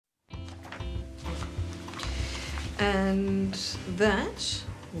And that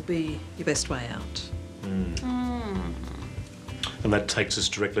will be your best way out. And that takes us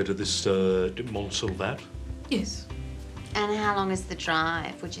directly to this Montsalvat? Yes. And how long is the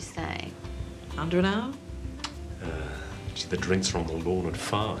drive, would you say? Under an hour? Gee, the drinks are on the lawn at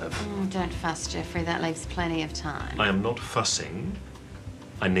 5. Don't fuss, Jeffrey. That leaves plenty of time. I am not fussing.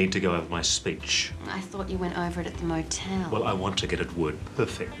 I need to go over my speech. I thought you went over it at the motel. Well, I want to get it word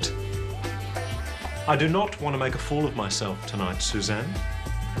perfect. I do not want to make a fool of myself tonight, Suzanne.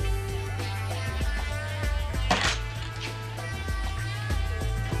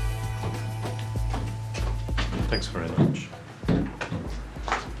 Thanks very much.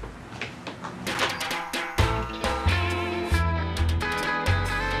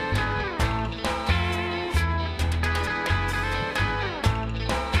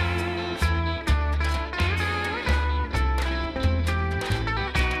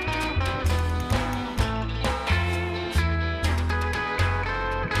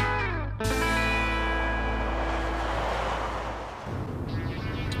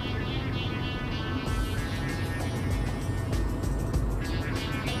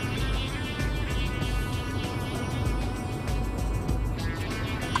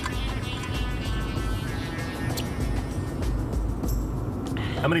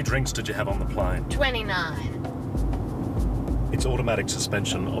 How many drinks did you have on the plane? 29. It's automatic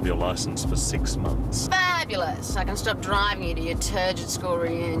suspension of your license for 6 months. Fabulous. I can stop driving you to your turgid school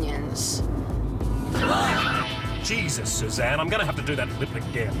reunions. Jesus, Suzanne, I'm gonna have to do that lip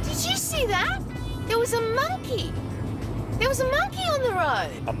again. Did you see that? There was a monkey. There was a monkey on the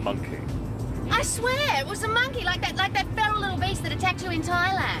road. A monkey? I swear, it was a monkey, like that feral little beast that attacked you in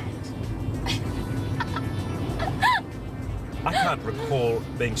Thailand. I can't recall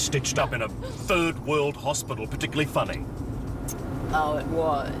being stitched up in a third world hospital particularly funny. Oh, it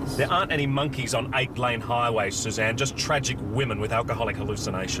was. There aren't any monkeys on 8-lane highways, Suzanne, just tragic women with alcoholic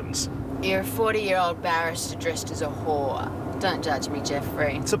hallucinations. You're a 40-year-old barrister dressed as a whore. Don't judge me,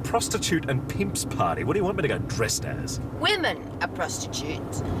 Jeffrey. It's a prostitute and pimp's party. What do you want me to go dressed as? Women are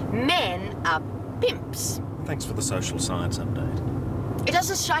prostitutes. Men are pimps. Thanks for the social science update. It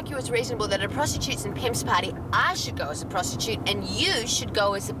doesn't strike you as reasonable that at a prostitutes and pimps party, I should go as a prostitute and you should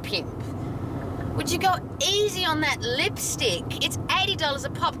go as a pimp. Would you go easy on that lipstick? It's $80 a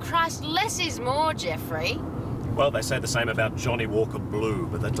pop. Christ, less is more, Jeffrey. Well, they say the same about Johnny Walker Blue,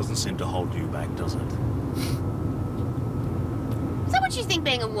 but that doesn't seem to hold you back, does it? Is that what you think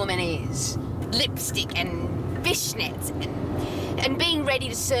being a woman is? Lipstick and fishnets and being ready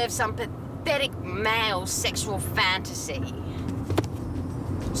to serve some pathetic male sexual fantasy.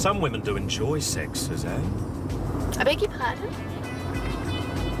 Some women do enjoy sex, Suzanne. I beg your pardon?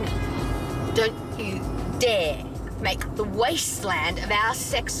 Don't you dare make the wasteland of our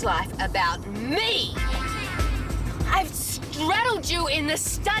sex life about me! I've straddled you in the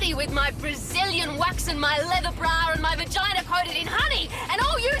study with my Brazilian wax and my leather bra and my vagina coated in honey, and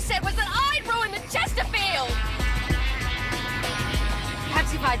all you said was that I'd ruined the Chesterfield!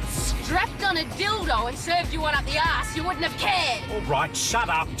 Perhaps if I'd strapped on a dildo and served you one up the arse, you wouldn't have cared. All right, shut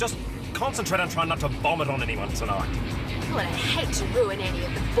up. Just concentrate on trying not to vomit on anyone tonight. Oh, and I'd hate to ruin any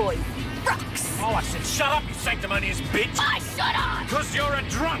of the boys' frocks. Oh, I said shut up, you sanctimonious bitch. I should on! Because you're a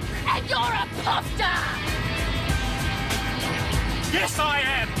drunk. And you're a puffer! Yes, I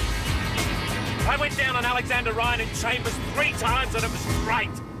am. I went down on Alexander Ryan in Chambers 3 times and it was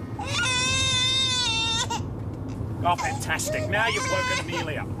great. Oh, fantastic. Now you've woken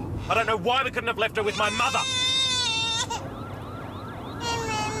Amelia. I don't know why we couldn't have left her with my mother.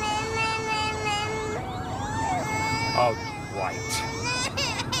 Oh, great.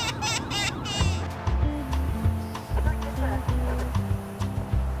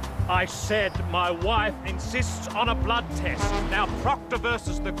 I said my wife insists on a blood test. Now, Proctor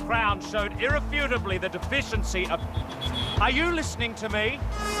versus the Crown showed irrefutably the deficiency of... Are you listening to me?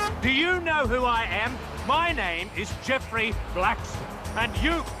 Do you know who I am? My name is Jeffrey Blackson. And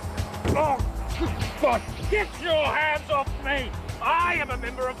you... Oh, God, get your hands off me! I am a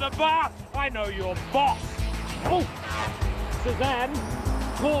member of the bar. I know your boss. Oh, Suzanne,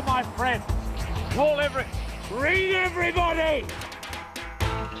 call my friends. Read everybody!